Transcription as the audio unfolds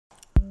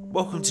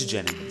Welcome to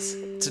Jennings.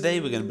 Today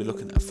we're going to be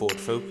looking at a Ford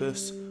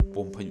Focus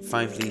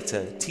 1.5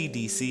 litre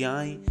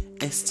TDCi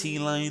ST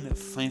line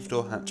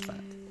 5-door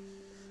hatchback.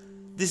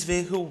 This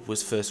vehicle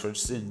was first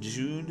registered in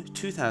June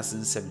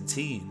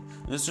 2017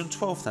 and has done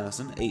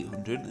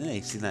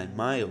 12,889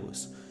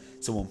 miles.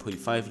 It's a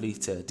 1.5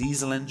 litre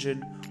diesel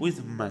engine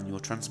with manual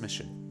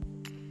transmission.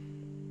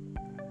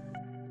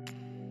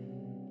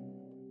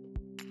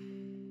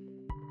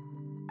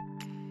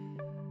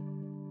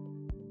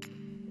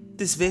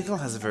 This vehicle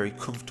has a very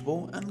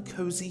comfortable and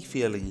cosy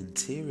feeling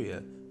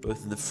interior,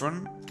 both in the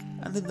front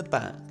and in the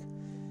back.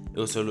 It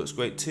also looks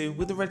great too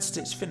with a red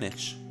stitch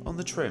finish on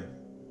the trim.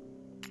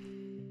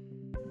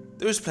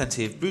 There is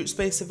plenty of boot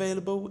space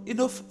available,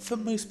 enough for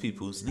most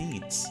people's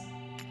needs.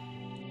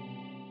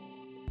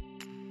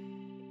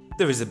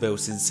 There is a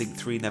built-in Sync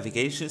 3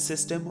 navigation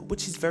system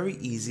which is very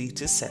easy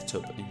to set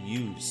up and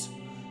use.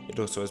 It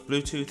also has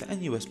Bluetooth and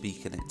USB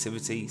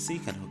connectivity so you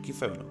can hook your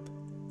phone up.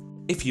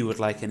 If you would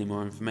like any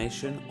more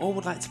information or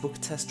would like to book a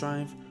test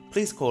drive,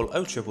 please call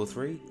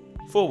 0333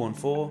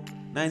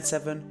 414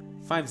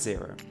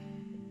 9750.